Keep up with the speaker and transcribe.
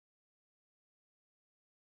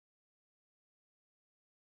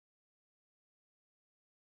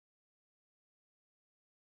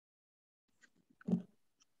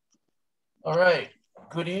All right.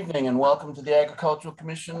 Good evening and welcome to the Agricultural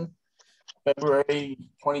Commission, February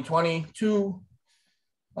 2022.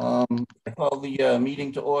 I call the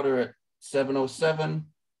meeting to order at 7:07.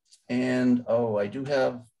 And I do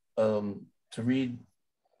have to read,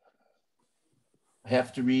 I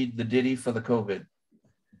have to read the ditty for the COVID.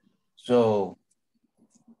 So,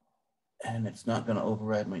 and it's not going to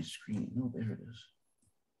override my screen. Oh, there it is.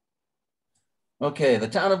 Okay, the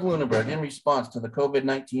town of Lunenburg, in response to the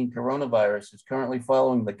COVID-19 coronavirus, is currently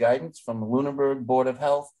following the guidance from the Lunenburg Board of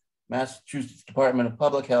Health, Massachusetts Department of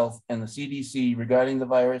Public Health, and the CDC regarding the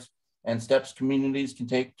virus and steps communities can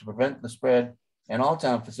take to prevent the spread, and all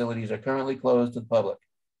town facilities are currently closed to the public.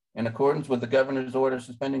 In accordance with the governor's order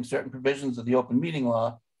suspending certain provisions of the open meeting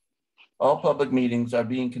law, all public meetings are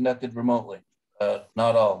being conducted remotely.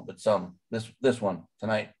 Not all, but some. This one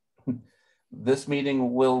tonight. This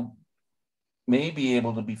meeting may be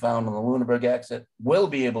able to be found on the Lunenburg Access, will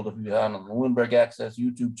be able to be found on the Lunenburg Access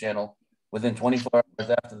YouTube channel within 24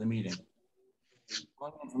 hours after the meeting.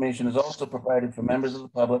 Information is also provided for members of the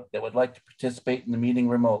public that would like to participate in the meeting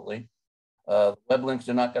remotely. The web links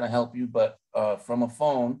are not going to help you, but from a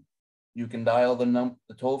phone, you can dial the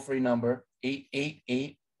toll-free number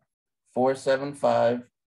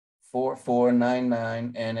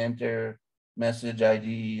 888-475-4499 and enter message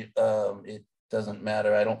ID. It doesn't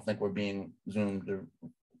matter. I don't think we're being zoomed or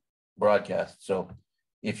broadcast. So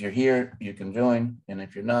if you're here, you can join. And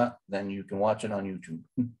if you're not, then you can watch it on YouTube.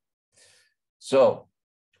 So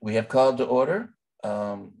we have called to order.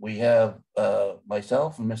 We have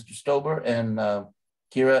myself and Mr. Stober, and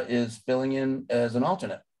Kira is filling in as an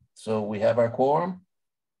alternate. So we have our quorum,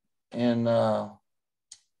 and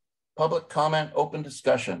public comment, open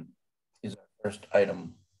discussion is our first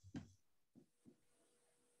item.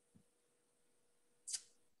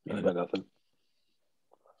 Nothing.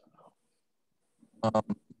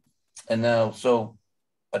 And now, so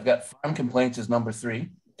I've got farm complaints as number 3.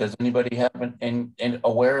 Does anybody have and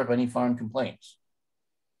aware of any farm complaints?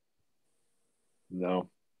 No.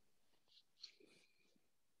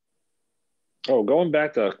 Oh, going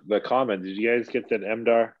back to the comment, did you guys get that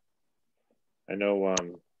MDR? I know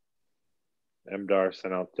MDR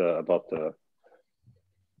sent out about the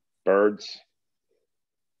birds.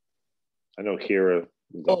 I know Kira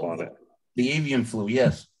is up on it. The avian flu,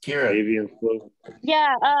 yes. Kira. Avian flu?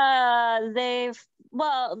 Yeah, they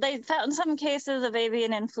found some cases of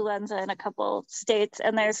avian influenza in a couple states,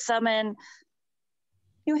 and there's some in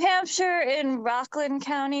New Hampshire, in Rockland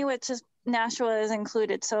County, which is Nashua is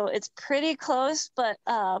included. So it's pretty close, but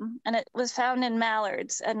and it was found in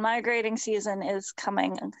mallards, and migrating season is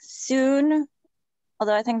coming soon,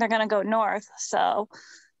 although I think they're going to go north. So,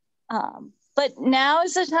 but now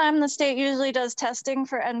is the time the state usually does testing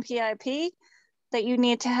for NPIP that you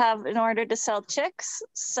need to have in order to sell chicks.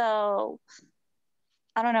 So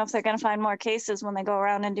I don't know if they're going to find more cases when they go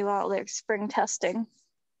around and do all their spring testing.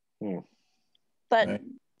 But right.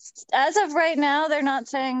 As of right now, they're not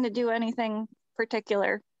saying to do anything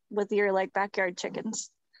particular with your backyard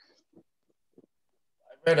chickens.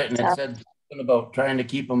 I read it and it said something about trying to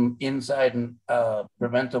keep them inside and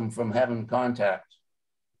prevent them from having contact.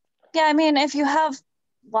 Yeah, I mean, if you have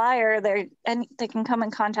wire, they can come in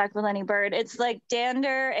contact with any bird. It's like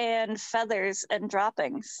dander and feathers and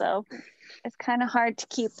droppings, so it's kind of hard to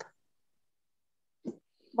keep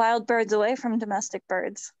wild birds away from domestic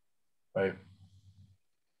birds. Right.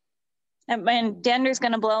 And dander's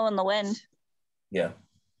going to blow in the wind. Yeah.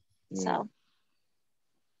 So,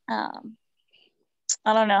 I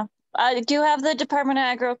don't know. I do have the Department of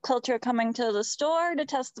Agriculture coming to the store to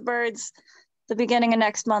test the birds the beginning of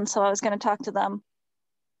next month, so I was going to talk to them,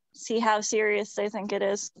 see how serious they think it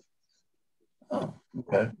is. Oh,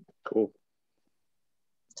 okay. Cool.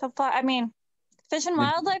 So far, I mean, Fish and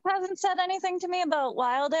Wildlife hasn't said anything to me about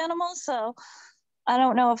wild animals, so I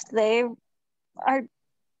don't know if they are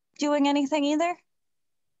doing anything either.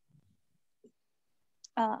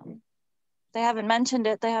 They haven't mentioned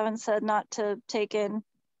it. They haven't said not to take in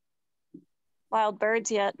wild birds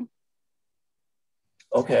yet.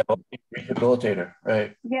 Okay, rehabilitator,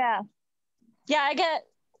 right? Yeah, I get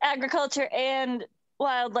agriculture and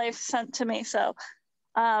wildlife sent to me. So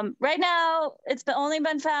right now, it's only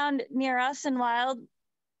been found near us in wild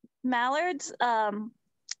mallards.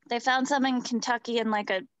 They found some in Kentucky in like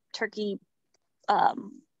a turkey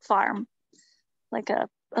farm, like a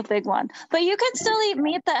big one. But you can still eat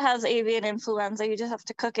meat that has avian influenza. You just have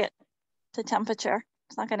to cook it to temperature.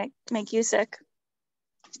 It's not going to make you sick.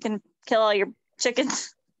 You can kill all your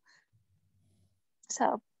chickens.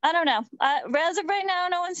 So I don't know. As of right now,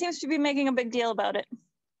 no one seems to be making a big deal about it.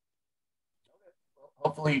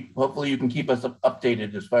 Hopefully you can keep us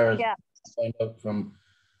updated as far as find out from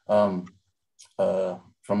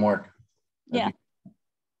work. Yeah.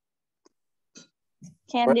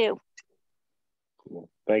 Can do. Cool.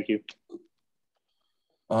 Thank you.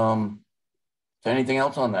 Is there anything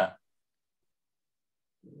else on that?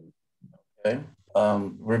 Okay.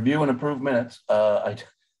 Review and approve minutes. I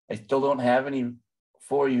still don't have any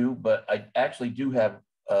for you, but I actually do have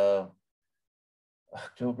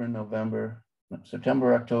October, November,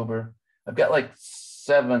 September, October. I've got like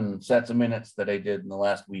 7 sets of minutes that I did in the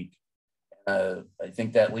last week. I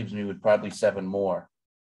think that leaves me with probably 7 more.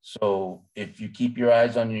 So if you keep your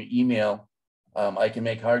eyes on your email, I can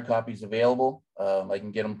make hard copies available. I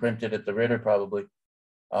can get them printed at the Ritter probably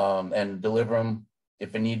and deliver them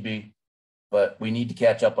if it need be. But we need to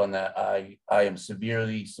catch up on that. I am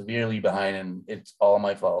severely behind, and it's all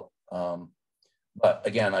my fault. But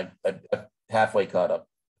again, I halfway caught up.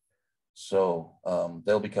 So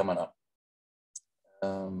they'll be coming up.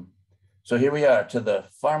 So here we are to the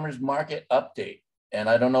farmers market update. And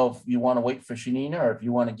I don't know if you want to wait for Shanina or if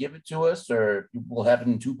you want to give it to us, or we'll have it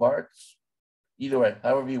in 2 parts. Either way,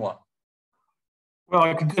 however you want. Well,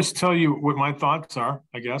 I can just tell you what my thoughts are,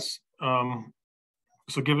 I guess.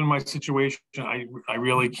 So given my situation, I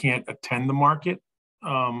really can't attend the market,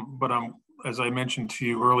 but as I mentioned to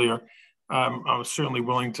you earlier, I was certainly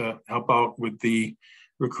willing to help out with the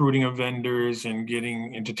recruiting of vendors and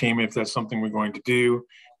getting entertainment if that's something we're going to do,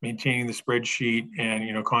 maintaining the spreadsheet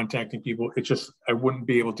and contacting people. It's just I wouldn't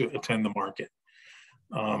be able to attend the market.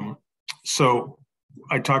 So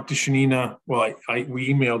I talked to Shanina. Well,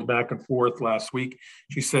 we emailed back and forth last week.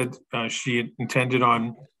 She said she had intended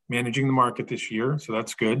on managing the market this year, so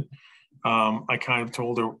that's good. I kind of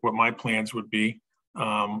told her what my plans would be,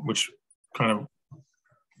 which kind of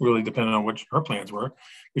really depended on what her plans were.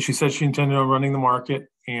 But she said she intended on running the market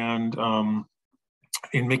and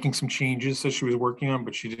in making some changes that she was working on,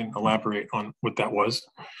 but she didn't elaborate on what that was.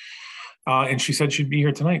 And she said she'd be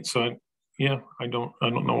here tonight. So yeah, I don't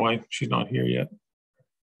know why she's not here yet.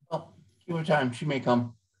 Well, give her time. She may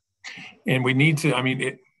come. And we need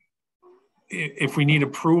to, if we need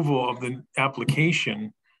approval of the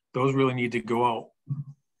application, those really need to go out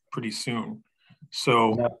pretty soon.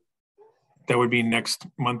 So yeah. That would be next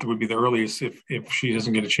month would be the earliest if she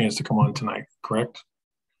doesn't get a chance to come on tonight, correct?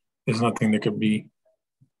 There's nothing that could be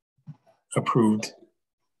approved.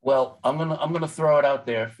 Well, I'm gonna throw it out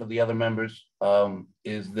there for the other members,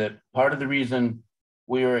 is that part of the reason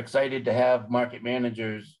we were excited to have market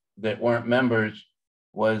managers that weren't members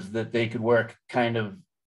was that they could work kind of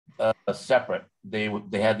separate. They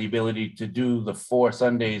had the ability to do the 4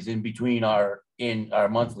 Sundays in between our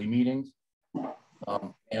monthly meetings.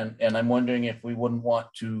 And I'm wondering if we wouldn't want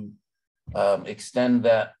to extend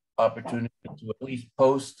that opportunity to at least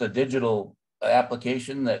post a digital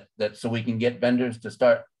application that so we can get vendors to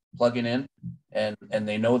start plugging in and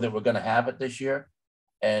they know that we're going to have it this year.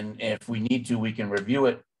 And if we need to, we can review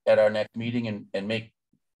it at our next meeting and make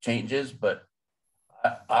changes. But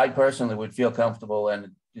I personally would feel comfortable,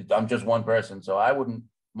 and I'm just one person, so I wouldn't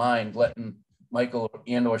mind letting Michael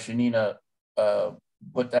and or Shanina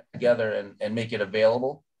put that together and make it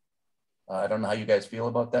available. I don't know how you guys feel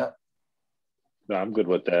about that. No, I'm good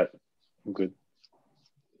with that. I'm good.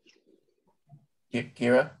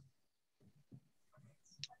 Kira?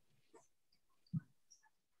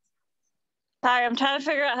 Sorry, I'm trying to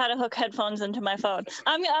figure out how to hook headphones into my phone.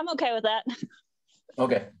 I'm okay with that.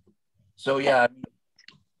 Okay. So yeah,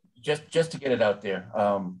 just to get it out there.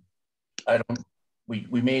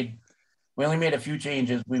 We only made a few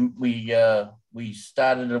changes. We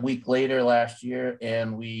started a week later last year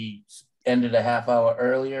and we ended a half hour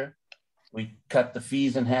earlier. We cut the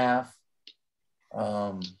fees in half.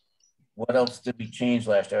 What else did we change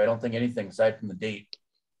last year? I don't think anything aside from the date.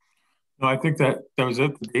 No, I think that was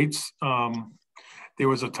it. The dates. There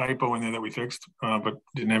was a typo in there that we fixed, but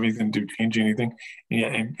didn't have anything to change anything.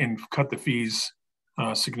 Yeah, and cut the fees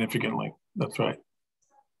significantly. That's right.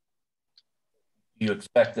 Do you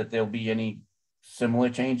expect that there'll be any similar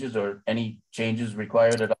changes or any changes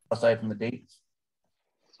required at all aside from the dates?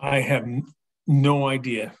 I have no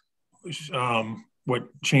idea what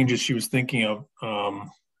changes she was thinking of.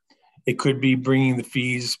 It could be bringing the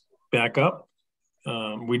fees back up.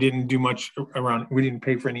 We didn't do much around, we didn't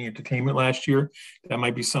pay for any entertainment last year. That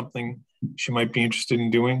might be something she might be interested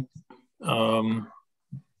in doing.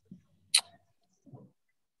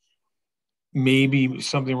 Maybe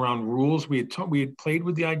something around rules. We had played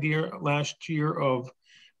with the idea last year of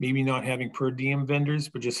maybe not having per diem vendors,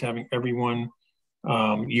 but just having everyone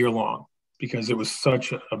year long, because it was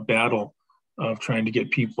such a battle of trying to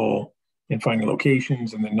get people and finding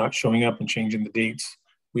locations and then not showing up and changing the dates.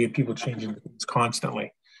 We had people changing the dates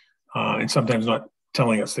constantly. and sometimes not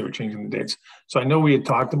telling us they were changing the dates. So I know we had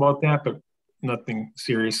talked about that, but nothing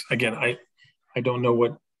serious. Again, I don't know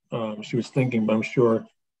what she was thinking, but I'm sure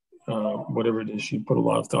whatever it is, she put a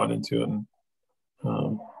lot of thought into it, and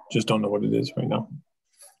just don't know what it is right now.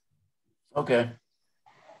 Okay.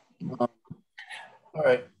 All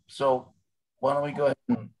right. So why don't we go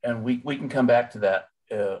ahead and we can come back to that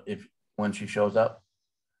if when she shows up.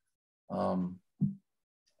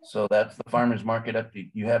 So that's the farmers market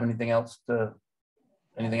update. Do you have anything else to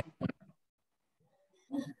anything?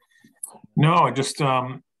 No, I just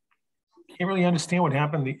can't really understand what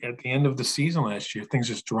happened at the end of the season last year. Things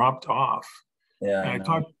just dropped off. Yeah, And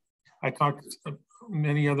I talked to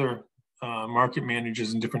many other market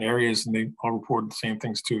managers in different areas, and they all reported the same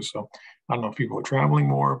things too. So I don't know if people are traveling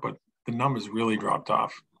more, but the numbers really dropped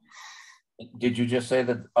off. Did you just say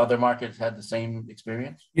that other markets had the same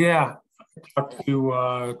experience? Yeah, I talked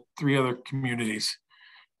to 3 other communities,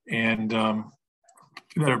 and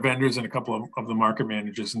that are vendors and a couple of the market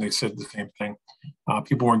managers, and they said the same thing.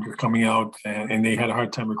 People weren't coming out, and they had a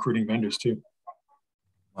hard time recruiting vendors too.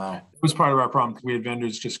 Wow. It was part of our problem. We had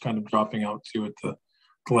vendors just kind of dropping out too at the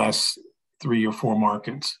last 3 or 4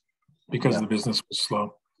 markets because the business was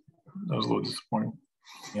slow. That was a little disappointing.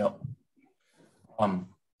 Yep.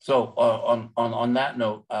 So on that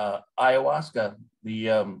note, ayahuasca,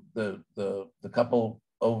 the couple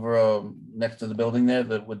over next to the building there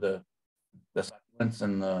with the supplements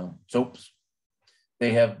and the soaps,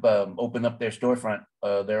 they have opened up their storefront.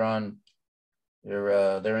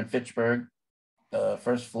 They're in Fitchburg,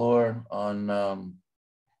 first floor on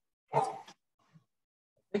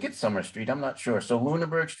I think it's Summer Street. I'm not sure. So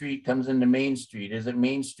Lunenburg Street comes into Main Street. Is it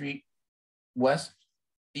Main Street west,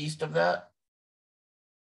 east of that?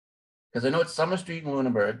 Because I know it's Summer Street in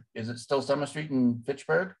Lunenburg. Is it still Summer Street in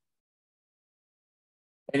Fitchburg?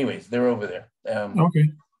 Anyways, they're over there.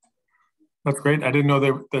 Okay, that's great. I didn't know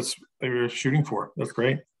they were shooting for. That's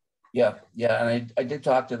great. Yeah, and I did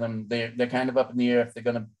talk to them. They're kind of up in the air if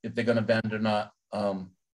they're gonna bend or not.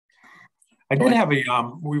 I did have a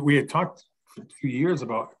we had talked for 2 years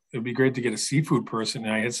about it'd be great to get a seafood person,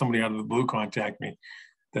 and I had somebody out of the blue contact me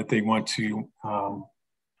that they want to.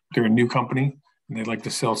 They're a new company and they'd like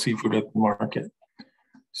to sell seafood at the market.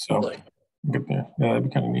 So Really? get there. Yeah, that'd be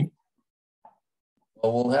kind of neat.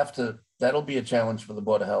 Well, we'll have to. That'll be a challenge for the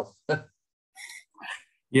Board of Health.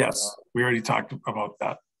 Yes, we already talked about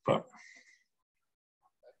that, but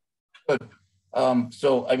good.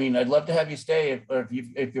 So I mean, I'd love to have you stay, or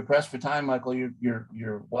if you're pressed for time, Michael,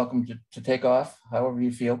 you're welcome to take off, however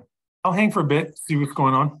you feel. I'll hang for a bit, see what's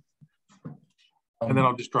going on, and then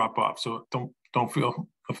I'll just drop off. So don't feel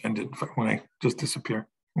offended when I just disappear.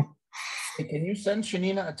 Can you send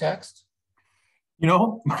Shanina a text? You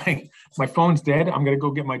know, my phone's dead. I'm gonna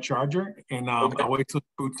go get my charger, and Okay. I'll wait till it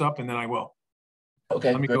boots up, and then I will.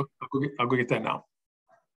 Okay, Let me great. go. I'll go get that now.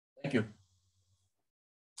 Thank you.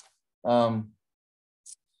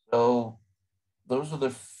 So those are the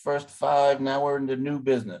first 5. Now we're into new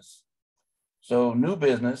business. So new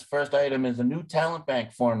business, first item is a new talent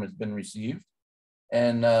bank form has been received.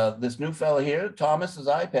 And this new fella here, Thomas's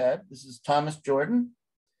iPad, this is Thomas Jordan.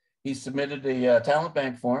 He submitted a talent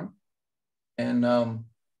bank form, and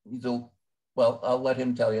well, I'll let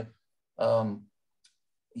him tell you.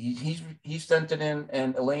 He sent it in,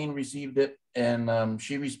 and Elaine received it, and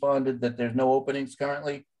she responded that there's no openings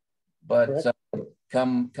currently, but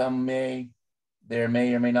come May, there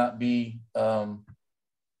may or may not be. So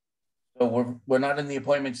we're not in the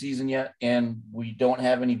appointment season yet, and we don't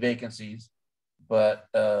have any vacancies, but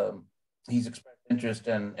he's expressed interest,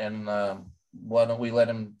 and why don't we let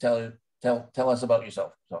him tell us about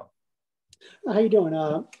yourself? So. How you doing?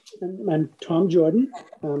 I'm Tom Jordan.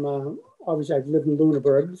 Obviously, I've lived in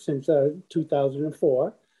Lunenburg since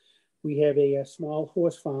 2004. We have a small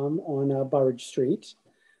horse farm on Burridge Street.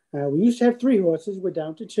 We used to have 3 horses. We're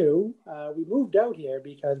down to 2. We moved out here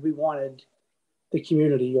because we wanted the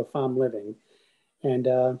community of farm living,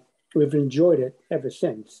 and we've enjoyed it ever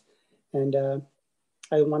since. And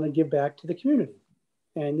I want to give back to the community,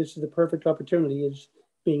 and this is the perfect opportunity as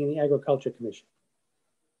being in the Agriculture Commission.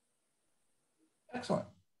 Excellent.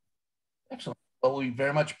 Excellent. Well, we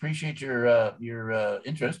very much appreciate your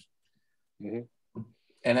interest. Mm-hmm.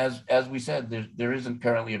 And as we said, there isn't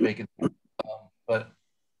currently a vacancy, but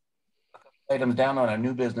a couple items down on our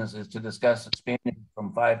new business is to discuss expanding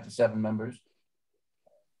from 5 to 7 members.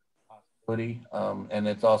 Possibility, and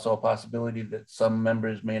it's also a possibility that some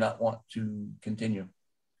members may not want to continue.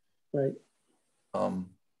 Right.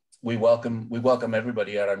 We welcome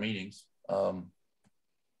everybody at our meetings.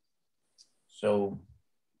 So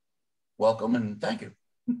welcome and thank you.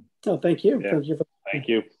 Oh, thank you. Yeah. Thank you. Thank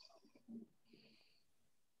you.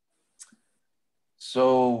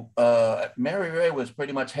 So Mary Ray was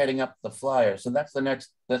pretty much heading up the flyer. So that's the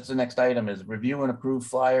next item is review and approve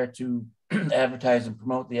flyer to advertise and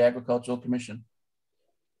promote the Agricultural Commission.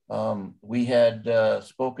 We had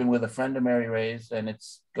spoken with a friend of Mary Ray's, and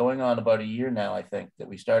it's going on about a year now, I think, that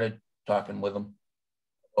we started talking with them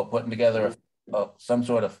about putting together some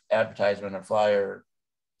sort of advertisement or flyer,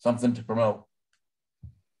 something to promote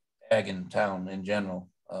ag in town in general.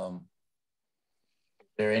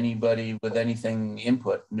 Is there anybody with anything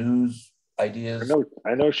input, news, ideas?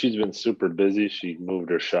 I know she's been super busy. She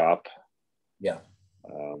moved her shop. Yeah.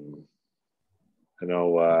 I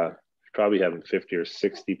know she's probably having 50 or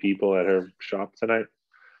 60 people at her shop tonight.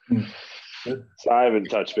 Good. So I haven't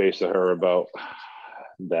touched base with her about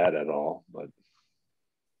that at all, but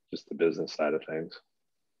just the business side of things.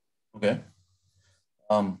 Okay.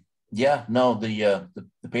 Yeah, no, the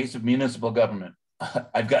pace of municipal government,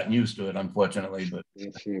 I've gotten used to it, unfortunately, but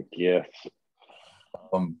yeah.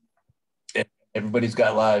 Everybody's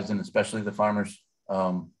got lives, and especially the farmers.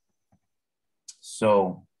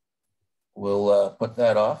 So we'll put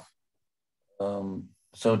that off.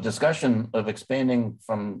 So discussion of expanding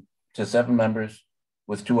to 7 members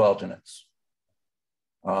with 2 alternates.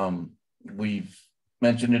 We've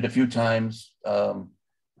mentioned it a few times.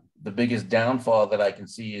 The biggest downfall that I can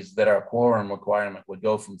see is that our quorum requirement would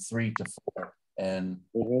go from 3 to 4, and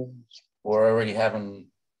we're already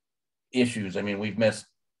having issues. I mean, we've missed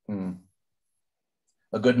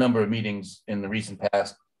a good number of meetings in the recent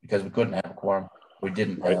past because we couldn't have a quorum. We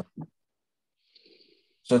didn't have.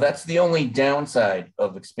 So that's the only downside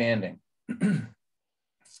of expanding. The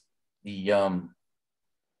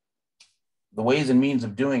ways and means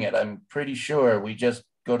of doing it, I'm pretty sure we just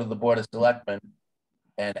go to the Board of Selectmen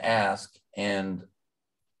and ask, and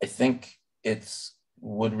I think it's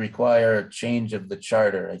would require a change of the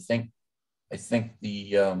charter. I think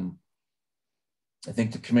the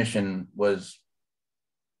commission was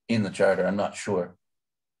in the charter. I'm not sure.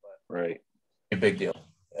 Right. A big deal,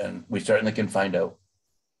 and we certainly can find out.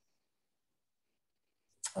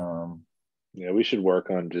 Yeah, we should work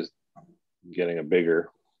on just getting a bigger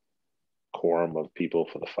quorum of people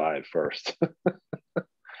for the 5 first.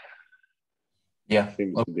 Yeah,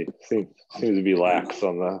 seems to be lax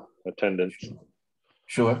on the attendance.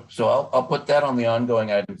 Sure. So I'll put that on the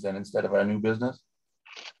ongoing items then instead of our new business.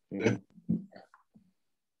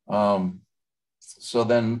 So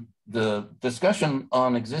then the discussion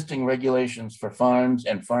on existing regulations for farms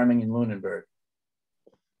and farming in Lunenburg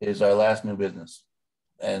is our last new business.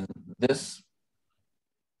 And this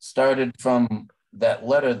started from that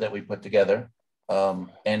letter that we put together.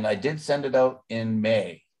 And I did send it out in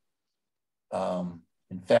May.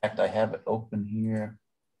 In fact, I have it open here.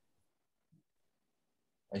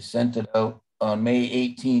 I sent it out on May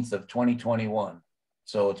 18th of 2021.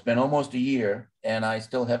 So it's been almost a year and I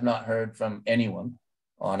still have not heard from anyone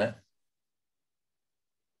on it.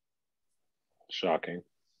 Shocking.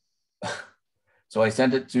 So I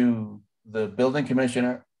sent it to the building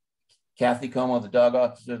commissioner, Kathy Como, the dog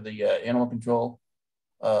officer, the animal control.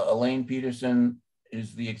 Elaine Peterson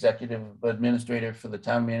is the executive administrator for the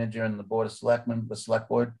town manager and the Board of Selectmen, the select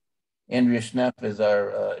board. Andrea Schnepp is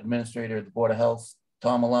our administrator of the Board of Health.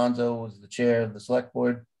 Tom Alonso is the chair of the select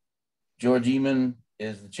board. George Eman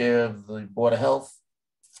is the chair of the Board of Health.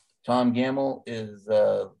 Tom Gamble is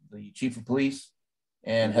the chief of police.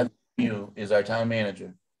 And Heather Mew is our town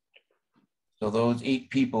manager. So those 8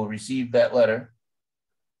 people received that letter,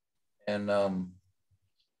 and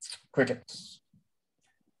crickets.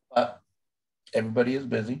 But everybody is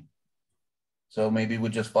busy, so maybe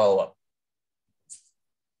we'll just follow up.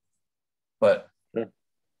 But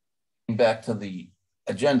back to the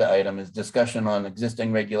agenda item is discussion on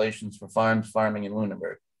existing regulations for farming in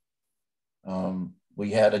Lunenburg.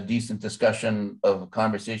 We had a decent discussion of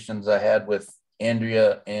conversations I had with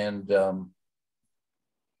Andrea and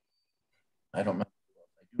I don't know.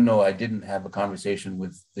 I do know I didn't have a conversation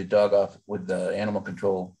with the with the animal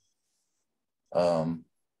control.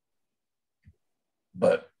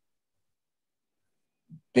 But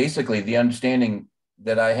basically the understanding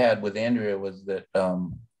that I had with Andrea was that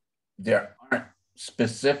there aren't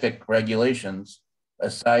specific regulations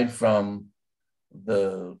aside from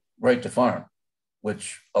the right to farm,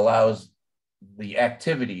 which allows the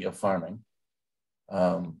activity of farming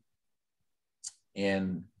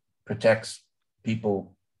and protects people's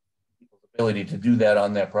ability to do that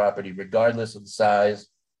on their property, regardless of the size,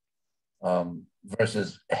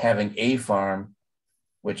 versus having a farm,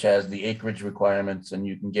 which has the acreage requirements, and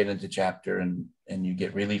you can get into chapter and you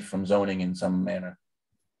get relief from zoning in some manner.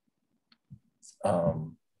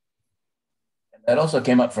 And that also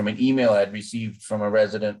came up from an email I'd received from a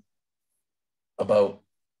resident about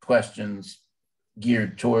questions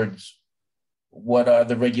geared towards what are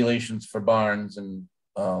the regulations for barns, and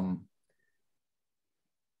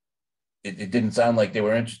it didn't sound like they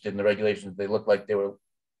were interested in the regulations. They looked like they were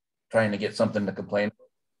trying to get something to complain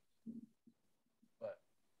about.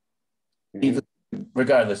 But either,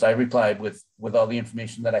 regardless, I replied with all the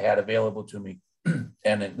information that I had available to me.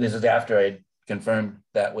 And this is after I confirmed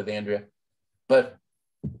that with Andrea. But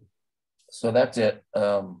so that's it.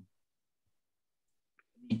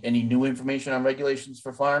 Any new information on regulations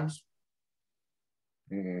for farms?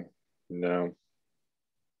 No.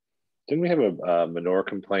 Didn't we have a manure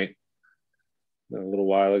complaint a little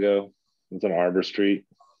while ago? It was on Arbor Street.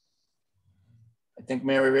 I think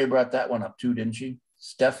Mary Ray brought that one up too, didn't she?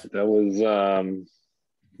 Steph? That was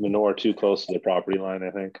manure too close to the property line,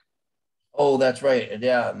 I think. Oh, that's right.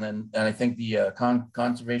 Yeah, and I think the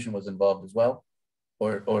conservation was involved as well,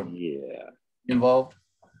 or yeah, involved.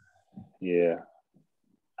 Yeah,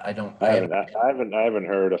 I haven't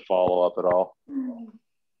heard a follow up at all.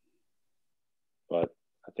 But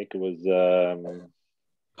I think it was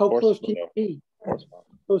how close can you be?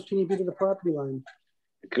 Close can you be to the property line?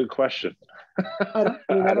 Good question.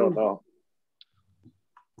 I don't know.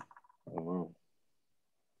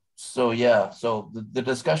 So yeah, so the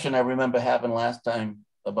discussion I remember having last time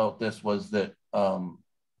about this was that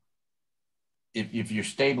if you're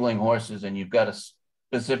stabling horses and you've got a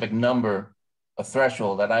specific number, a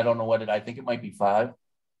threshold, that I don't know what I think it might be 5.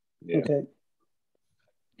 Yeah. Okay.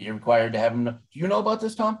 You're required to have them. Do you know about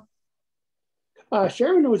this, Tom?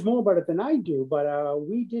 Sharon knows more about it than I do, but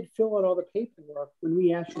we did fill out all the paperwork when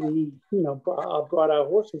we actually, brought our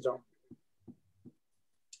horses home.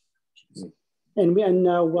 And we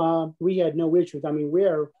had no issues. I mean,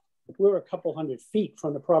 we're a couple hundred feet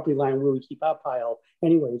from the property line where we keep our pile.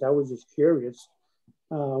 Anyways, I was just curious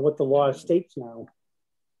what the law states now.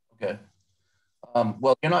 Okay.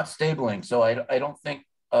 Well, you're not stabling, so I don't think.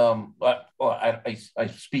 I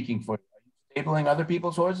speaking for, are you stabling other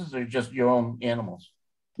people's horses or just your own animals?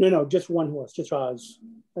 No, just one horse, just ours.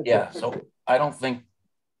 Yeah. So I don't think,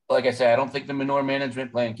 like I said, I don't think the manure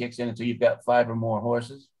management plan kicks in until you've got 5 or more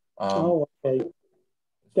horses. Okay.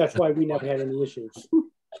 That's why we never had any issues.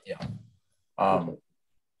 Yeah.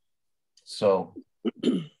 So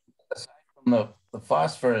aside from the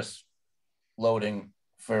phosphorus loading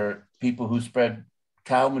for people who spread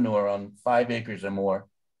cow manure on 5 acres or more,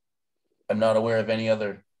 I'm not aware of any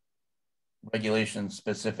other regulations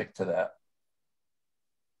specific to that.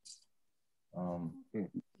 All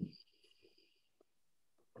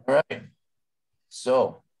right.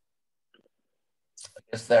 So I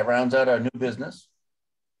guess that rounds out our new business.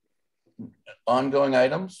 Ongoing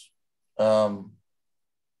items. They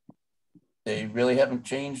really haven't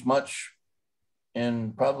changed much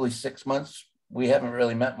in probably 6 months. We haven't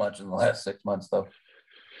really met much in the last 6 months, though.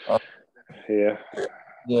 Yeah.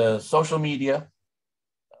 The social media.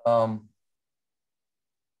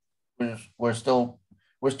 We're still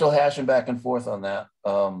hashing back and forth on that.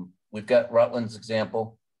 We've got Rutland's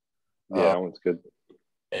example. Yeah, that one's good.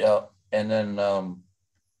 Yeah, and then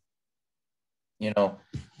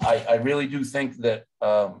I really do think that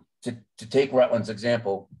to take Rutland's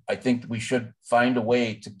example, I think we should find a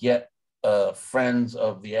way to get Friends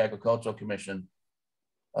of the Agricultural Commission,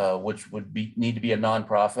 which would need to be a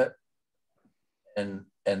nonprofit, and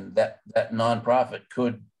that nonprofit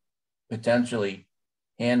could potentially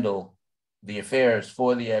handle the affairs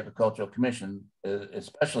for the Agricultural Commission,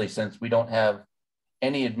 especially since we don't have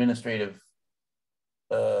any administrative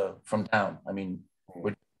from town. I mean,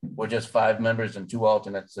 we're just 5 members and 2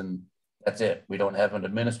 alternates, and that's it. We don't have an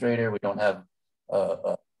administrator. We don't have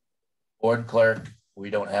a board clerk.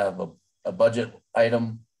 We don't have a budget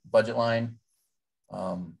line,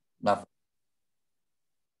 nothing.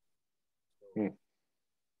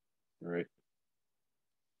 All right.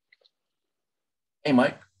 Hey,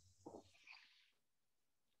 Mike.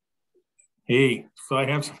 Hey, so I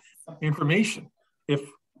have some information. If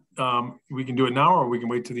we can do it now or we can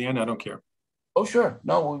wait to the end, I don't care. Oh, sure.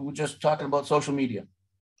 No, we were just talking about social media.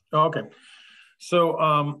 Oh, okay. So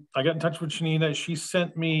I got in touch with Shanina. She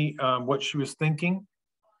sent me what she was thinking,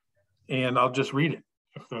 and I'll just read it,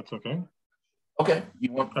 if that's okay. Okay.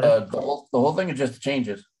 You want the whole thing or just the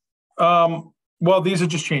changes? Well, these are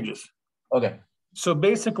just changes. Okay. So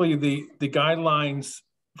basically the guidelines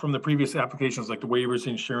from the previous applications, like the waivers,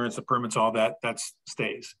 insurance, the permits, all that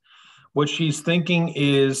stays. What she's thinking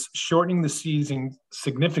is shortening the season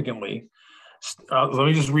significantly. Let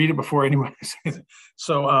me just read it before anyone says it.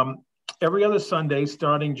 So every other Sunday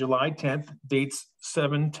starting July 10th, dates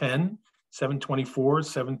 7/10, 7/24,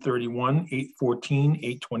 7/31,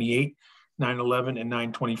 8/14, 8/28, 9/11, and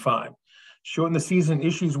 9/25. Shorten the season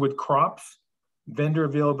issues with crops, vendor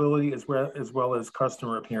availability, as well as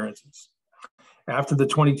customer appearances. After the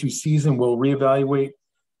 22 season, we'll reevaluate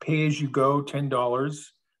pay-as-you-go $10.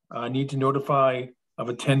 Need to notify of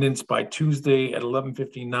attendance by Tuesday at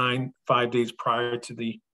 11:59, 5 days prior to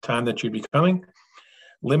the time that you'd be coming.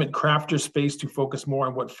 Limit crafter space to focus more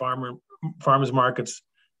on what farmers markets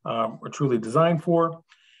are truly designed for.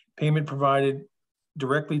 Payment provided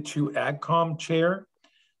directly to AgCom chair,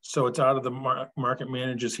 so it's out of the market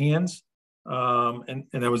manager's hands. And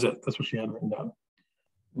that was it. That's what she had written down.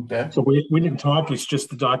 Okay. So we didn't talk. It's just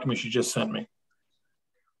the document she just sent me.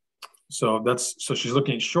 So she's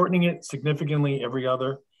looking at shortening it significantly every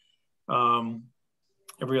other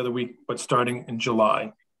week, but starting in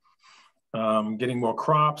July. Getting more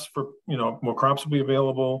crops more crops will be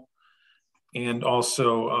available, and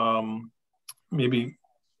also maybe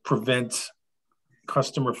prevent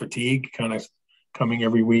customer fatigue, kind of coming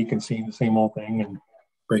every week and seeing the same old thing and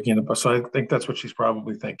breaking it up. So I think that's what she's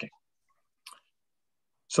probably thinking.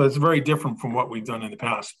 So it's very different from what we've done in the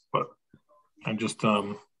past, but I'm just,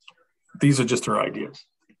 these are just her ideas.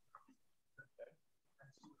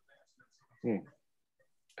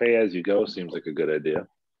 Pay as you go seems like a good idea.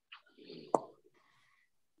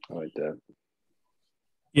 I like that.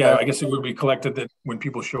 Yeah, I guess it would be collected that when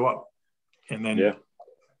people show up, and then. Yeah.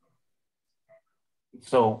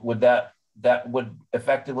 So would that would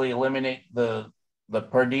effectively eliminate the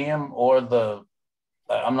per diem or the,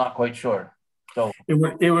 I'm not quite sure. So it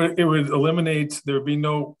would eliminate, there would be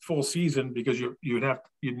no full season because you'd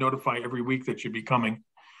notify every week that you'd be coming,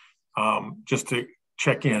 just to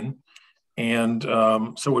check in. And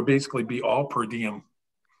so it would basically be all per diem.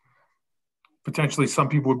 Potentially some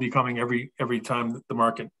people would be coming every time that the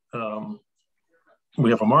market, we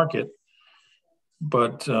have a market,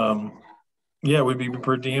 but yeah, it would be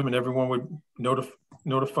per diem, and everyone would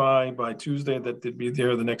notify by Tuesday that they'd be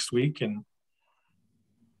there the next week. And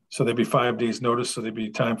so there'd be 5 days notice. So there'd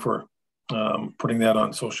be time for putting that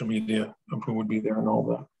on social media of who would be there and all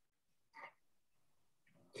that.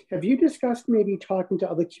 Have you discussed maybe talking to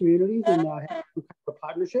other communities and having some kind of a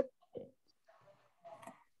partnership?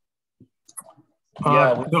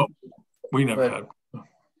 No, we never had.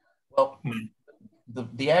 Well,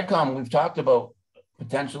 the AgCom, we've talked about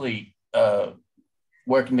potentially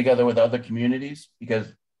working together with other communities,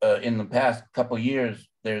 because in the past couple of years,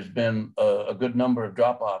 there's been a good number of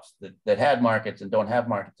drop-offs that had markets and don't have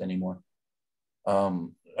markets anymore.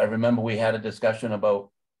 I remember we had a discussion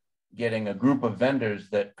about getting a group of vendors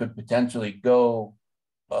that could potentially go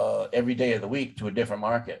every day of the week to a different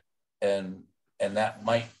market. And that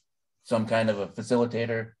might some kind of a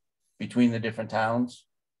facilitator between the different towns.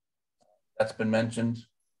 That's been mentioned.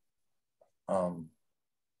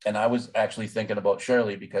 And I was actually thinking about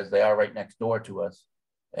Shirley because they are right next door to us.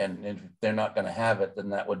 And if they're not going to have it, then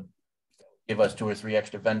that would give us 2 or 3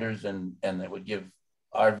 extra vendors, and it would give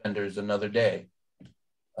our vendors another day.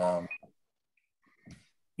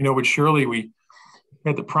 With Shirley, we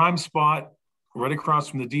had the prime spot right across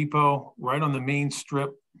from the depot, right on the main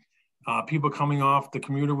strip. People coming off the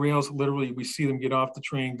commuter rails, literally, we see them get off the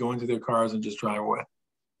train, go into their cars, and just drive away.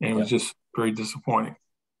 And it was just very disappointing.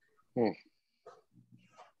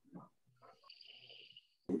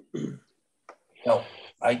 No,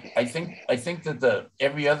 I think that the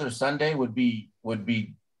every other Sunday would be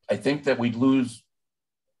I think that we'd lose.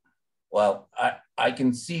 Well, I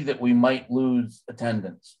can see that we might lose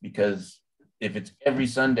attendance, because if it's every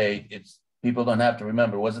Sunday, people don't have to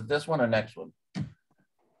remember, was it this one or next one?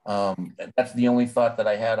 That's the only thought that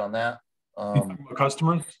I had on that.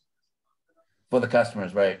 Customers? For the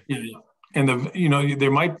customers, right? Yeah. And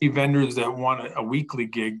there might be vendors that want a weekly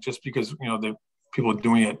gig just because the people are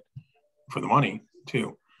doing it for the money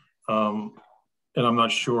too. And I'm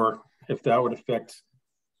not sure if that would affect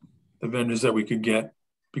the vendors that we could get,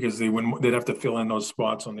 because they'd have to fill in those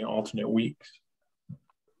spots on the alternate weeks.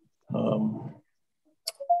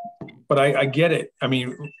 But I get it. I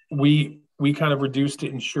mean, we kind of reduced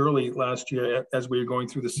it in Shirley last year as we were going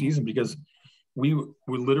through the season, because we would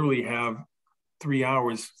literally have 3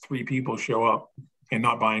 hours, 3 people show up and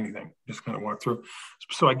not buy anything, just kind of walk through.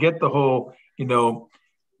 So I get the whole,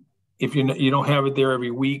 if you don't have it there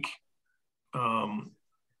every week,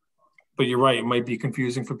 but you're right, it might be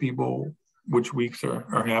confusing for people which weeks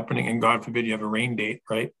are happening, and God forbid you have a rain date,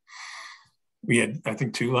 right? We had, I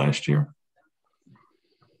think, 2 last year.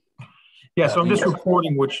 Yeah, so I'm just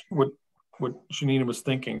reporting what Shanina was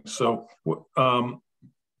thinking. So what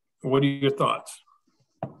are your thoughts?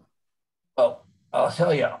 Well, I'll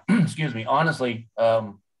tell you, excuse me, honestly,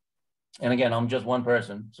 and again, I'm just one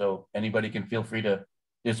person, so anybody can feel free to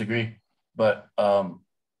disagree, but I'm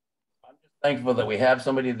just thankful that we have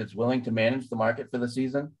somebody that's willing to manage the market for the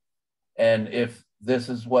season. And if this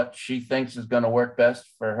is what she thinks is going to work best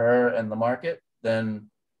for her and the market, then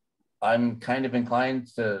I'm kind of inclined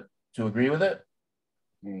to agree with it.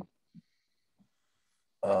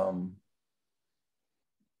 How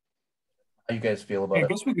you guys feel about I it?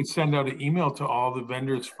 guess we could send out an email to all the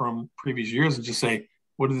vendors from previous years and just say,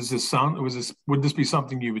 what does this sound? Would this be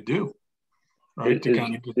something you would do? Right.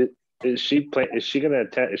 Is she gonna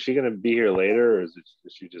attend? Is she gonna be here later, or is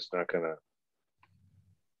she just not gonna?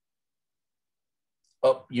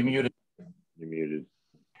 Oh, you muted. You muted.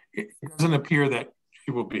 It doesn't appear that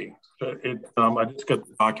she will be. I just got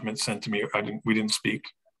the document sent to me. We didn't speak.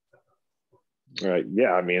 All right.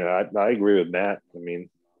 Yeah. I mean, I agree with Matt. I mean,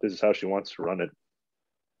 this is how she wants to run it.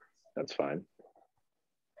 That's fine.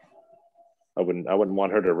 I wouldn't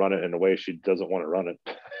want her to run it in a way she doesn't want to run it.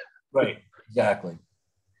 Right. Exactly.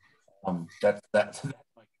 That's.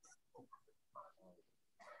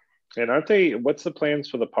 And what's the plans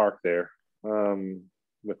for the park there?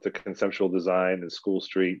 With the conceptual design and School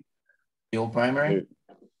Street. The old primary?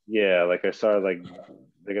 Yeah, like I saw, like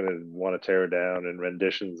they're gonna want to tear it down in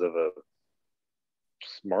renditions of a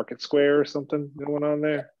market square or something going on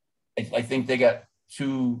there. I think they got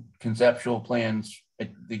 2 conceptual plans.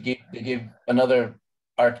 They gave another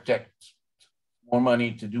architect more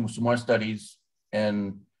money to do some more studies,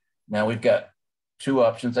 and now we've got 2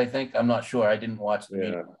 options. I think, I'm not sure. I didn't watch the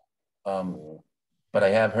meeting, but I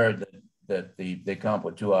have heard that they come up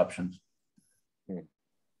with 2 options.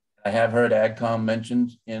 I have heard AgCom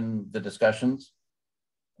mentioned in the discussions,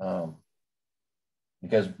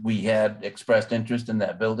 because we had expressed interest in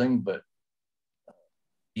that building, but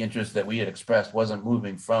the interest that we had expressed wasn't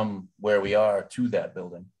moving from where we are to that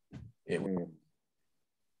building. It was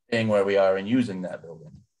staying where we are and using that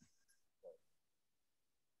building.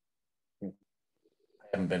 I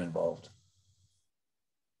haven't been involved.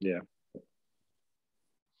 Yeah.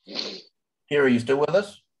 Here, are you still with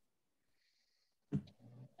us?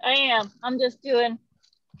 I am. I'm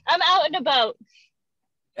out and about.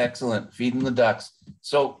 Excellent. Feeding the ducks.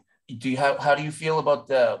 So how do you feel about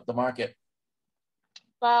the market?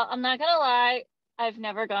 Well, I'm not gonna lie, I've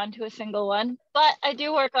never gone to a single one, but I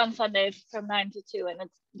do work on Sundays from 9 to 2, and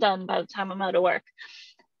it's done by the time I'm out of work.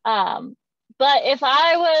 But if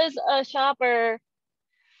I was a shopper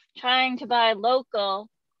trying to buy local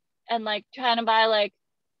and like trying to buy like,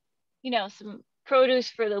 some produce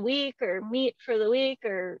for the week or meat for the week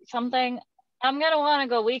or something, I'm gonna want to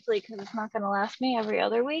go weekly because it's not gonna last me every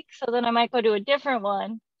other week. So then I might go to a different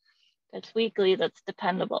one that's weekly, that's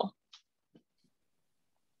dependable.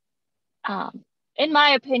 In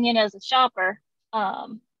my opinion, as a shopper,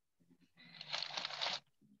 but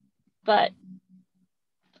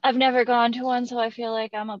I've never gone to one, so I feel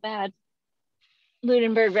like I'm a bad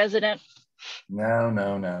Lunenburg resident.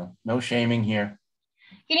 No shaming here.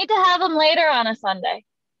 You need to have them later on a Sunday.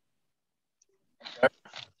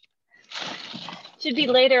 Should be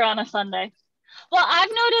later on a Sunday. Well, I've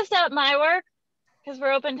noticed at my work, because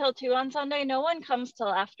we're open till 2 on Sunday, no one comes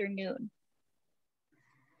till afternoon.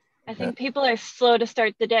 I think people are slow to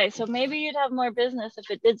start the day. So maybe you'd have more business if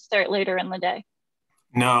it did start later in the day.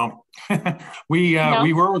 No,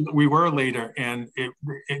 we were later, and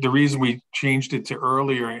the reason we changed it to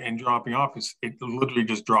earlier and dropping off is it literally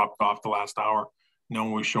just dropped off the last hour. No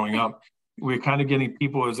one was showing up. We're kind of getting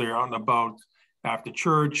people as they're out and about after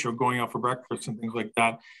church or going out for breakfast and things like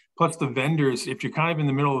that. Plus the vendors, if you're kind of in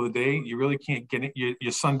the middle of the day, you really can't get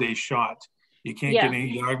your Sunday shot. You can't get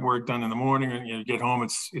any yard work done in the morning, and you get home,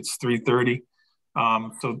 it's 3:30.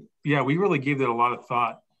 So yeah, we really gave it a lot of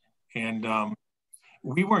thought, and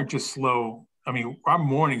we weren't just slow. I mean, our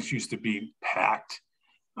mornings used to be packed,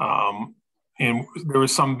 and there were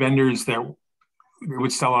some vendors that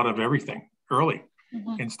would sell out of everything early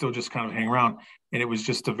and still just kind of hang around. And it was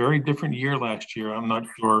just a very different year last year. I'm not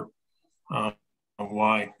sure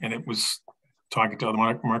why. And it was talking to other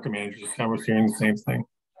market managers, I was hearing the same thing.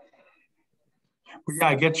 But yeah,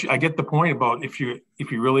 I get the point about if you're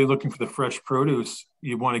really looking for the fresh produce,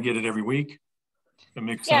 you want to get it every week. It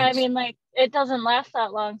makes sense. Yeah, I mean, like, it doesn't last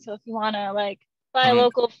that long. So if you want to like buy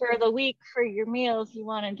local for the week for your meals, you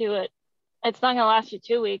want to do it. It's not going to last you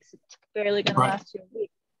 2 weeks. It's barely going to last you a week.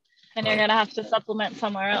 And you're going to have to supplement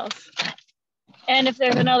somewhere else. And if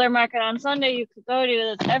there's another market on Sunday you could go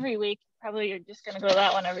to that's every week, probably you're just going to go to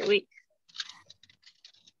that one every week.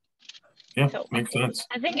 Yeah, so, makes sense.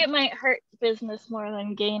 I think it might hurt business more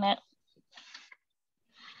than gain it.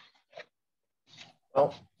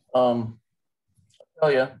 Well, I'll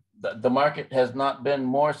tell you, the market has not been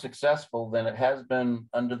more successful than it has been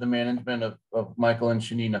under the management of Michael and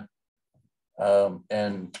Shanina.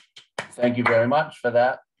 And thank you very much for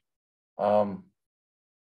that.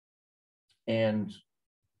 And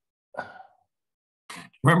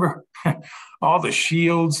remember all the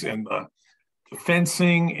shields and the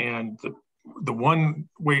fencing and the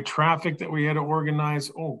one-way traffic that we had to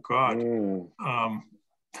organize. Oh God.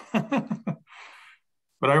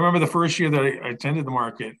 But I remember the first year that I attended the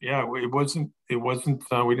market. Yeah, it wasn't, we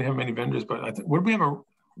didn't have many vendors, but I think, what did we have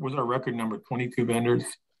was our record number, 22 vendors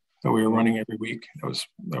that we were running every week. That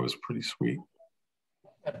was pretty sweet.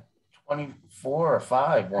 24 or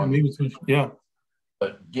 5 one. Yeah.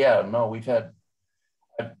 But yeah, no, we've had,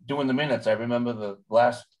 doing the minutes, I remember the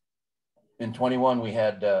last, in 21, we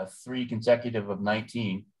had 3 consecutive of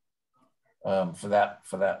 19 for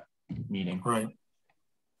that meeting. Right.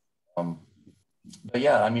 But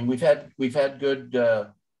yeah, I mean, we've had good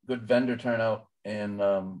vendor turnout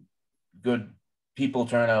and good people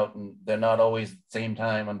turnout, and they're not always the same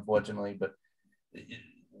time, unfortunately, but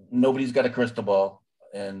nobody's got a crystal ball.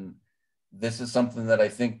 And this is something that I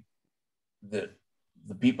think that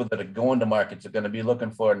the people that are going to markets are going to be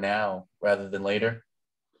looking for now rather than later.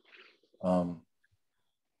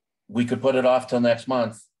 We could put it off till next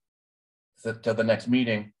month, till the next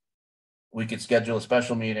meeting. We could schedule a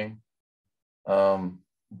special meeting.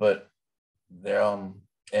 But there,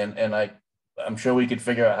 and I'm sure we could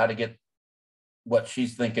figure out how to get what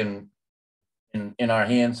she's thinking in our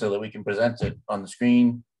hands so that we can present it on the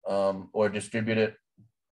screen, or distribute it.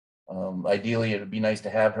 Ideally, it would be nice to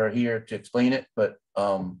have her here to explain it, but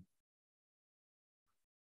I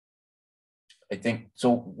think,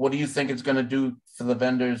 so what do you think it's going to do for the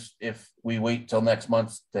vendors if we wait till next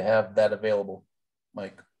month to have that available,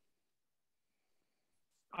 Mike?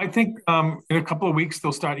 I think in a couple of weeks,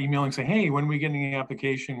 they'll start emailing saying, hey, when are we getting the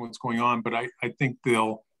application? What's going on? But I think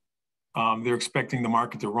they're expecting the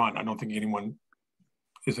market to run. I don't think anyone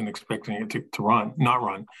isn't expecting it to not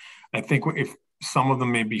run. I think if some of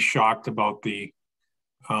them may be shocked about the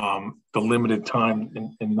limited time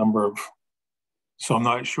and number of, so I'm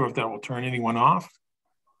not sure if that will turn anyone off.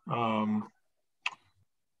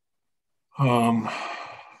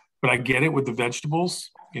 But I get it with the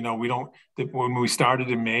vegetables. You know, when we started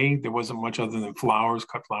in May, there wasn't much other than flowers,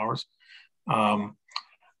 cut flowers.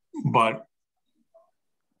 But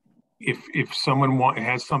if someone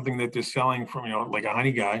has something that they're selling from, you know, like a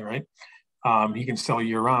honey guy, right? He can sell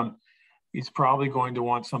year round. He's probably going to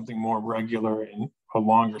want something more regular and a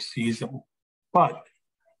longer season. But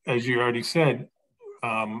as you already said,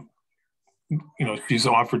 you know, she's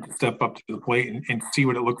offered to step up to the plate and see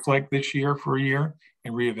what it looks like this year for a year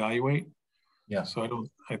and reevaluate. Yeah. So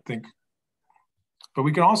I think, but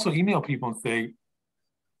we can also email people and say,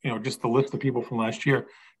 you know, just the list of people from last year,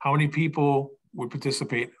 how many people would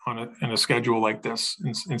participate in a schedule like this,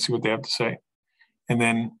 and see what they have to say. And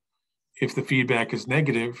then if the feedback is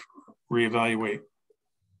negative, reevaluate.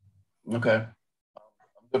 Okay.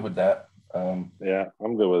 I'm good with that. Yeah,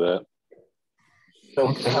 I'm good with that. So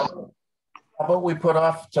how about we put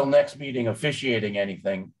off till next meeting officiating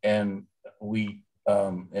anything, and we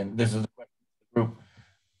and this is the group,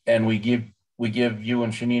 and we give you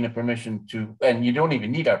and Shanina permission to, and you don't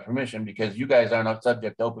even need our permission because you guys are not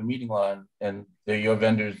subject to open meeting law, and they're your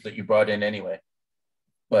vendors that you brought in anyway.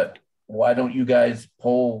 But why don't you guys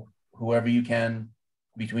poll whoever you can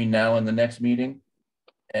between now and the next meeting,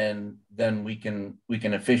 and then we can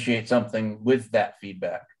officiate something with that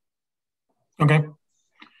feedback. Okay.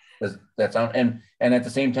 That's on, and at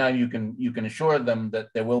the same time you can assure them that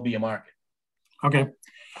there will be a market. Okay.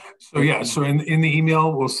 So yeah, so in the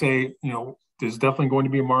email we'll say, you know, there's definitely going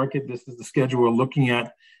to be a market. This is the schedule we're looking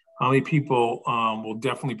at. How many people will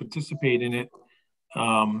definitely participate in it,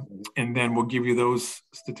 and then we'll give you those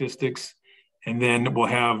statistics, and then we'll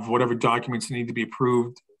have whatever documents need to be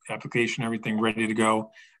approved, application, everything ready to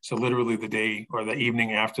go. So literally the day or the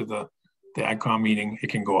evening after the AdCom meeting,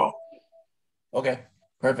 it can go out. Okay,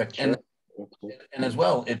 perfect. Sure. And as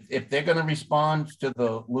well, if they're going to respond to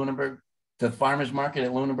the Lunenburg, to the farmers market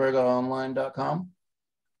at lunenburgonline.com,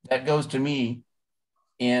 that goes to me,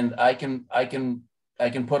 and I can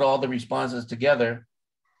put all the responses together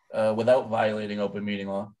without violating open meeting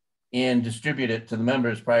law and distribute it to the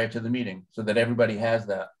members prior to the meeting so that everybody has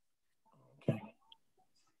that. Okay.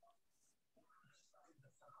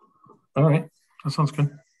 All right, that sounds good.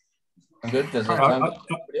 Good. Does that sound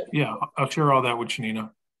good? Yeah, I'll share all that with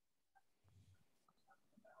Shanina.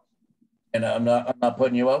 And I'm not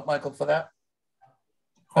putting you out, Michael, for that.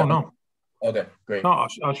 Oh no. Okay, great. No,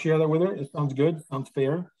 I'll share that with her. It sounds good. Sounds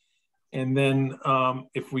fair. And then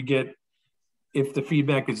if the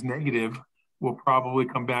feedback is negative, we'll probably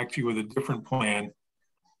come back to you with a different plan.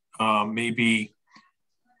 Maybe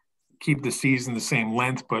keep the season the same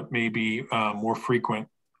length, but maybe more frequent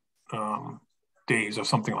days or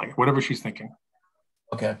something like it, whatever she's thinking.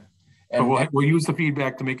 Okay. But And we'll use the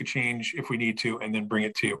feedback to make a change if we need to, and then bring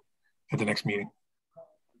it to you at the next meeting.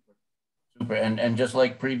 super. And just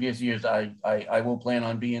like previous years, I will plan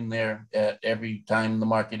on being there at every time the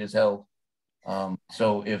market is held.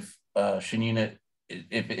 So if Shanina,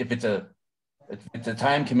 if it's a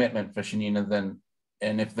time commitment for Shanina, then,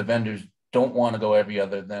 and if the vendors don't want to go every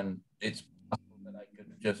other, then it's possible that I could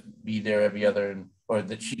just be there every other, and or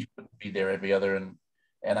that she would be there every other,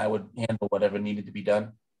 and I would handle whatever needed to be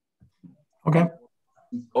done. Okay.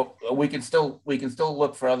 We can still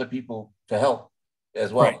look for other people to help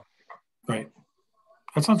as well. Right.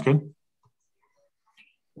 That sounds good.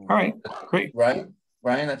 All right. Great. Ryan,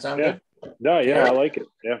 that sound good? No, yeah, I like it.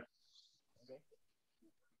 Yeah.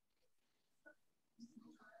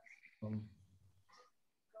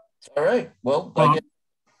 All right. Well, good.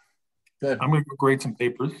 I'm going to go grade some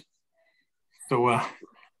papers. So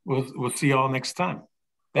we'll see y'all next time.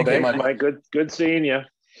 Thank Okay, you. Mike, good seeing you.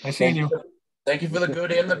 Nice seeing you. Thank you for the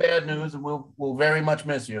good and the bad news, and we'll very much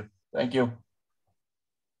miss you. Thank you.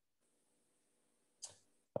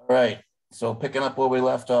 All right. So picking up where we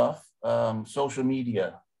left off, social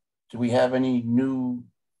media. Do we have any new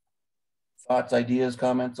thoughts, ideas,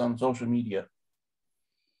 comments on social media?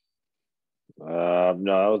 No,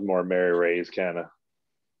 that was more Mary Ray's kind of.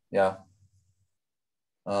 Yeah.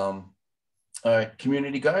 All right.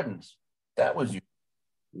 Community gardens. That was you.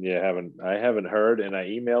 Yeah, I haven't heard, and I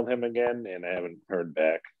emailed him again, and I haven't heard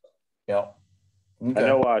back. Yeah. Okay. I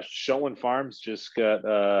know Sholin Farms just got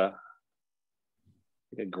a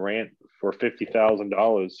grant for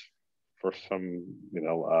 $50,000 for some,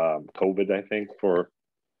 COVID, I think, for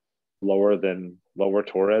lower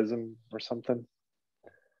tourism or something.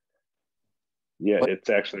 Yeah, what? It's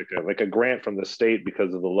actually like a grant from the state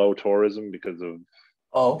because of the low tourism because of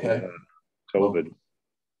okay. COVID. Well,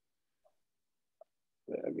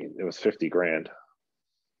 I mean, it was 50 grand.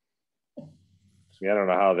 I don't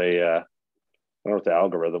know how they, I don't know what the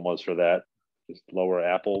algorithm was for that. Just lower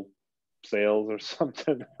Apple sales or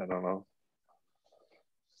something. I don't know.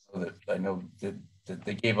 I know that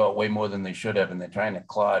they gave out way more than they should have, and they're trying to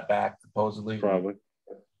claw it back, supposedly. Probably.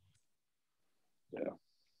 Yeah.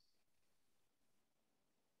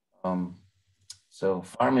 So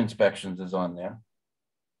farm inspections is on there.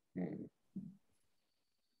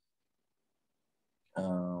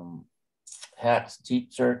 Hats,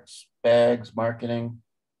 t-shirts, bags, marketing.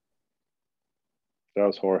 That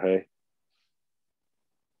was Jorge.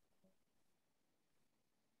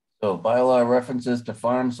 So bylaw references to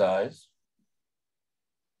farm size.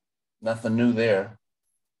 Nothing new there.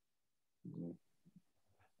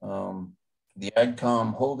 The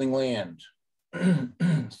AgCom holding land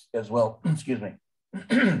as well, excuse me.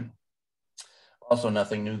 Also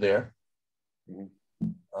nothing new there. And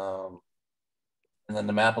then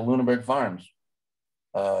the map of Lunenburg Farms.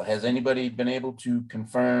 Has anybody been able to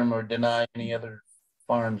confirm or deny any other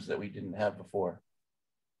farms that we didn't have before?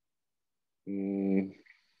 I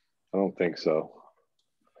don't think so.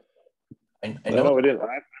 I know we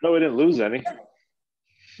didn't lose any.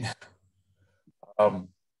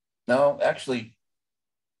 No, actually,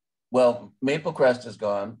 well, Maple Crest is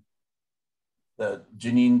gone. The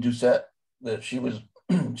Janine Doucette, that she was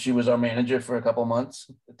our manager for a couple months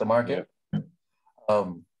at the market. Yeah.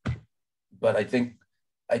 But I think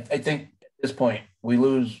at this point we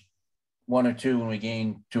lose one or two and we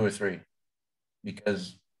gain two or three,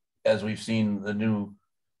 because as we've seen, the new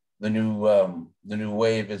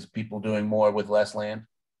wave is people doing more with less land.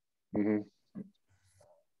 And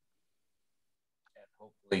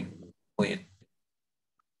hopefully it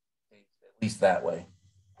stays at least that way.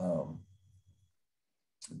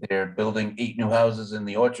 They're building 8 new houses in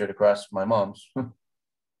the orchard across from my mom's.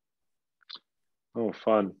 Oh,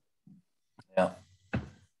 fun. Yeah.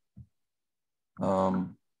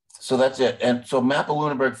 So that's it. And so map of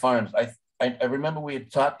Lunenburg Farms, I remember we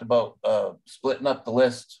had talked about splitting up the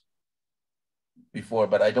list before,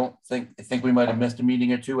 but I think we might have missed a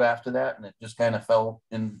meeting or two after that, and it just kind of fell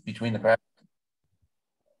in between the cracks.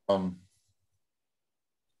 But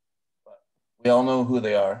we all know who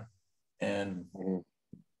they are, and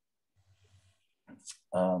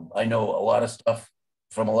I know a lot of stuff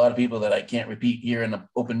from a lot of people that I can't repeat here in an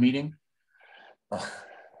open meeting.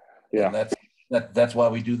 Yeah, and that's why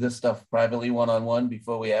we do this stuff privately, one-on-one,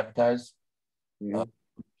 before we advertise. I'll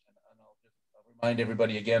remind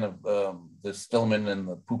everybody again of the Stillman and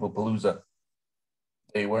the Poopapalooza.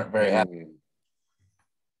 They weren't very happy.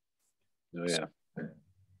 Oh yeah.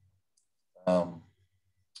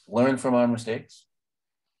 Learn from our mistakes.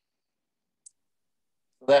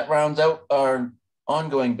 That rounds out our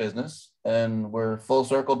ongoing business, and we're full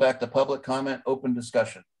circle back to public comment, open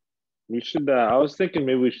discussion. We should, I was thinking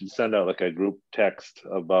maybe we should send out like a group text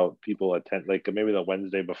about people attend, like maybe the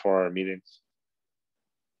Wednesday before our meetings.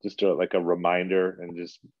 Just do it like a reminder and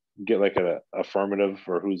just get like a affirmative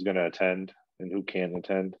for who's going to attend and who can't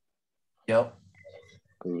attend. Yep.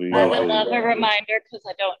 I would love a reminder because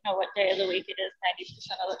I don't know what day of the week it is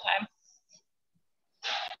 90% of the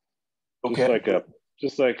time. Okay.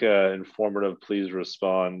 Just like a informative, please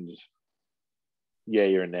respond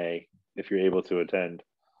yay or nay if you're able to attend.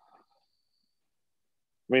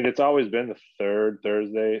 I mean, it's always been the third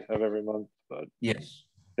Thursday of every month, but yes,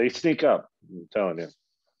 they sneak up, I'm telling you.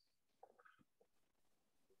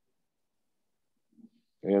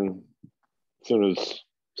 And as soon as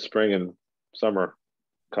spring and summer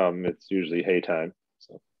come, it's usually hay time.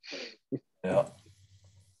 So yeah.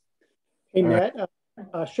 Hey, Matt,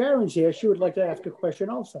 Sharon's here. She would like to ask a question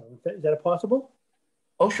also. Is that possible?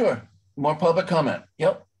 Oh, sure. More public comment.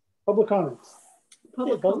 Yep. Public comments.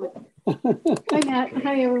 Public comment. Hi, Matt.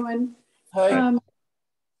 Hi, everyone. Hi.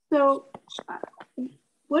 So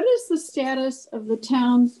what is the status of the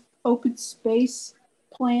town's open space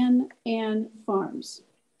plan and farms?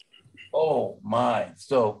 Oh, my.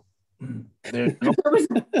 So there's no,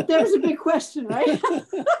 that was a big question, right?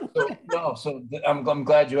 I'm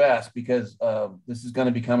glad you asked, because this is going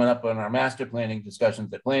to be coming up on our master planning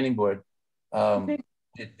discussions at planning board. Okay.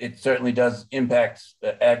 It certainly does impact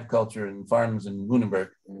agriculture and farms in Lunenburg.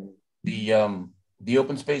 The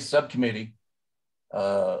open space subcommittee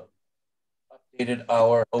updated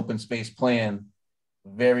our open space plan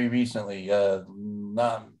very recently,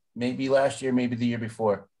 maybe last year, maybe the year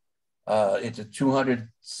before. It's a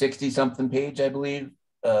 260 something page, I believe,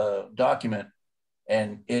 document,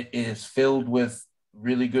 and it is filled with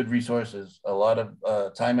really good resources. A lot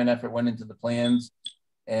of time and effort went into the plans,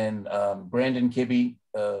 and Brandon Kibbe,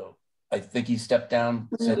 I think he stepped down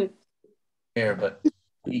there, but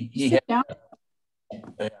he had,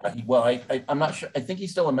 I'm not sure. I think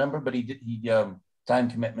he's still a member, but he time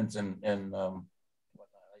commitments and stepped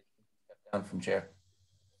down from chair.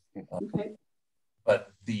 Okay.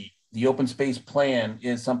 But the open space plan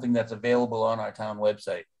is something that's available on our town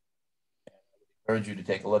website. I urge you to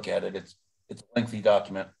take a look at it. It's a lengthy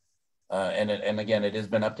document, and again, it has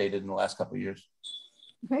been updated in the last couple of years.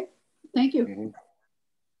 Okay, thank you. Mm-hmm.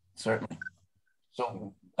 Certainly.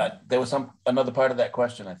 So there was another part of that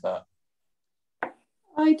question, I thought.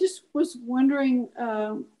 I just was wondering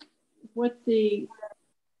what the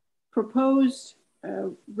proposed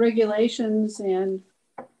regulations and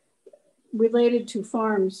related to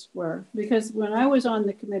farms were, because when I was on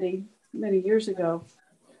the committee many years ago,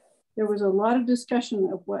 there was a lot of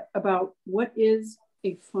discussion of about what is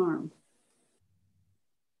a farm.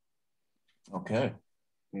 Okay.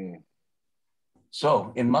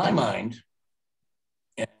 So in my mind,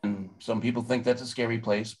 and some people think that's a scary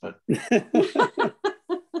place, but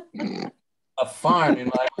a farm in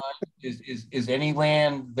my mind is any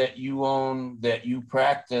land that you own, that you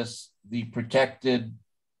practice the protected,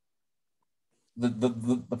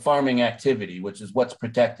 the farming activity, which is what's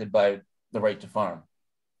protected by the right to farm.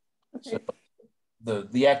 Okay. So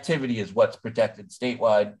the activity is what's protected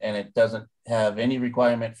statewide, and it doesn't have any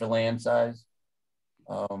requirement for land size.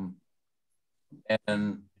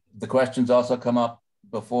 And the questions also come up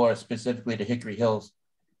before, specifically to Hickory Hills.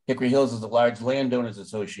 Hickory Hills is a large landowners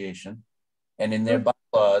association, and in their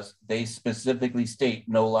bylaws, they specifically state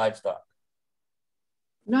no livestock.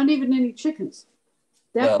 Not even any chickens.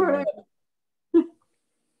 That part. Don't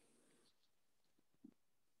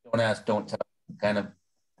ask, don't tell kind of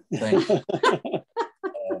thing.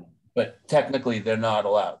 But technically, they're not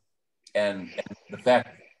allowed. And the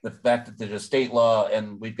fact that there's a state law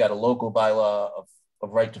and we've got a local bylaw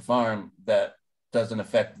of right to farm that doesn't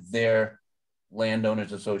affect their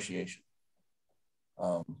landowners association.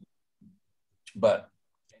 But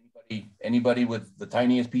anybody with the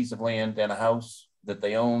tiniest piece of land and a house that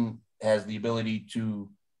they own has the ability to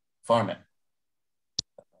farm it.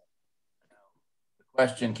 The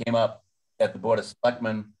question came up at the Board of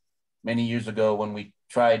Selectmen many years ago when we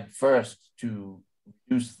tried first to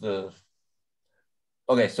reduce the,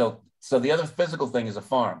 okay, so the other physical thing is a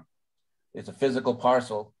farm. It's a physical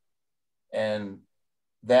parcel, and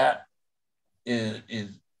that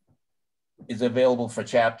is available for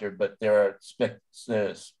chapter, but there are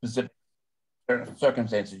specific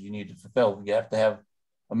circumstances you need to fulfill. You have to have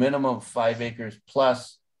a minimum of 5 acres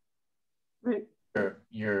plus right.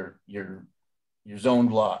 your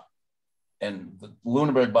zoned lot. And the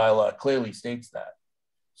Lunenburg bylaw clearly states that.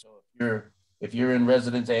 So if you're in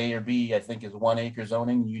residence A or B, I think is 1 acre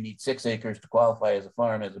zoning, you need 6 acres to qualify as a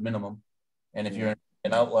farm as a minimum. And if you're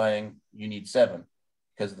in outlying, you need 7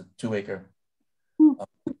 because of the 2 acre.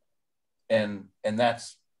 And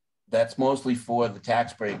that's mostly for the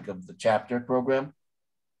tax break of the chapter program.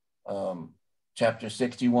 Chapter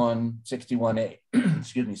 61, 61A,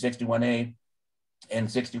 excuse me, 61A and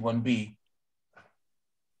 61B.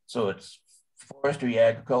 So it's forestry,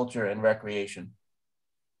 agriculture, and recreation.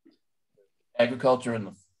 Agriculture and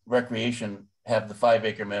the recreation have the 5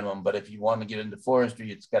 acre minimum, but if you want to get into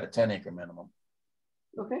forestry, it's got a 10 acre minimum.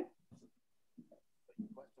 Okay.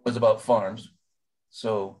 It was about farms.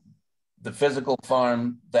 So the physical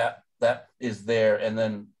farm that is there, and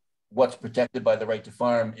then what's protected by the right to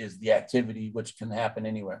farm is the activity, which can happen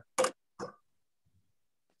anywhere.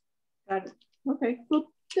 Got it. Okay.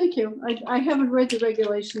 Well, thank you. I haven't read the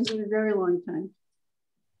regulations in a very long time.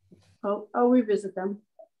 I'll revisit them.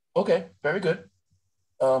 Okay, very good.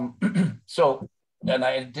 So, and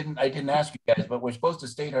I didn't ask you guys, but we're supposed to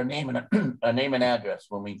state our name and our name and address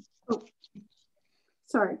when we. Oh,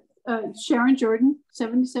 sorry, Sharon Jordan,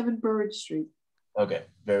 77 Burridge Street. Okay,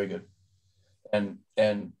 very good. And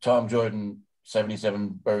Tom Jordan,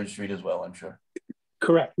 77 Burridge Street as well, I'm sure.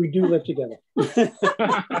 Correct. We do live together.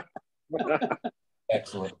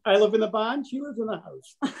 Excellent. I live in the barn. She lives in the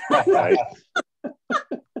house. Nice.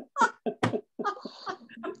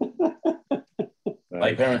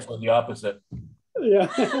 My parents were the opposite. Yeah.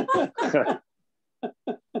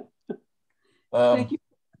 Thank you.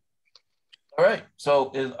 All right.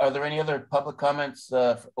 So are there any other public comments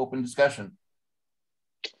for open discussion?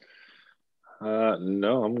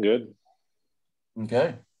 No, I'm good.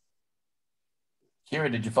 Okay.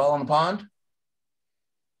 Kira, did you fall in the pond?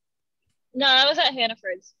 No, I was at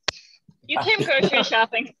Hannaford's. You came grocery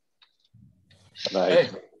shopping. Nice. Hey.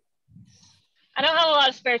 I don't have a lot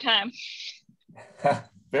of spare time.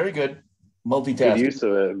 Very good. Good Multitasking. use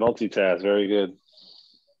of it. Multitask. Very good.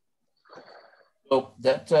 So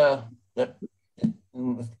that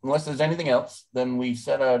unless there's anything else, then we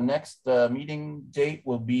set our next meeting date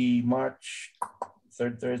will be March,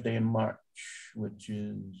 3rd Thursday in March, which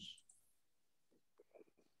is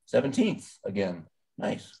 17th again.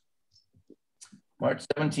 Nice. March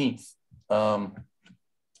 17th.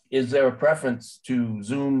 Is there a preference to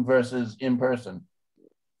Zoom versus in person?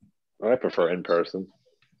 I prefer in person.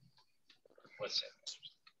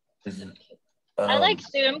 Is it, I like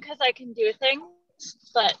Zoom because I can do things,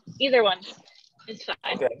 but either one is fine.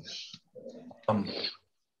 okay.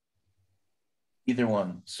 Either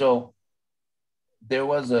one. So there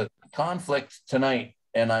was a conflict tonight,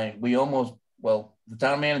 and the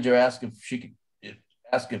town manager asked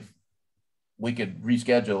if we could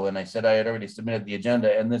reschedule, and I said I had already submitted the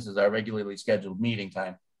agenda, and this is our regularly scheduled meeting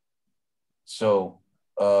time. So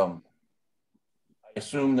I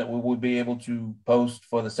assume that we would be able to post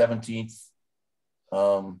for the 17th.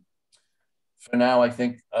 For now, I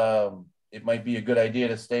think it might be a good idea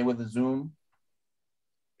to stay with the Zoom.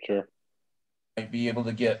 Sure. Might be able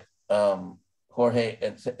to get Jorge.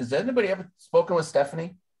 And has anybody ever spoken with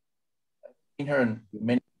Stephanie? I've seen her in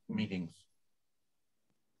many meetings.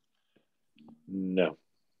 No.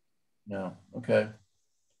 No. Okay.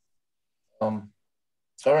 All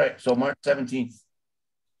right. So March 17th,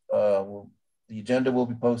 the agenda will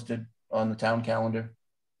be posted on the town calendar,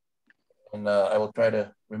 and I will try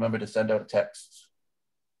to remember to send out a text.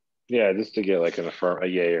 Yeah, just to get like a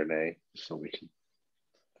yay or nay, so we can.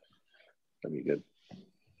 That'd be good.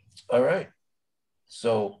 All right.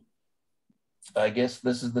 So I guess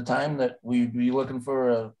this is the time that we'd be looking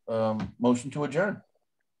for a motion to adjourn.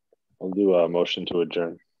 I'll do a motion to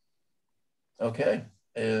adjourn. Okay.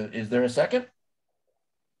 Is there a second?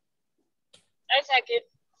 I second.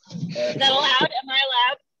 Is that allowed? Am I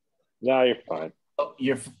allowed? No, you're fine. Oh,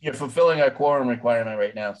 you're fulfilling our quorum requirement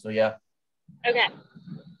right now. So yeah. Okay.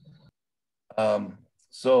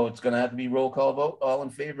 So it's going to have to be roll call vote. All in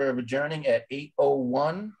favor of adjourning at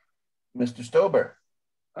 8:01. Mr. Stober.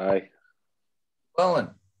 Aye. Cullen.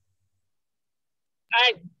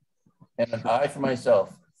 Aye. And an aye for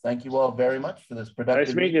myself. Thank you all very much for this productive.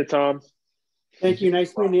 Nice meeting you, Tom. Thank you.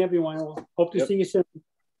 Nice meeting everyone. We'll hope to see you soon.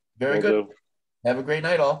 Very Will good. do. Have a great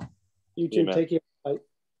night, all. You too. Amen. Take care.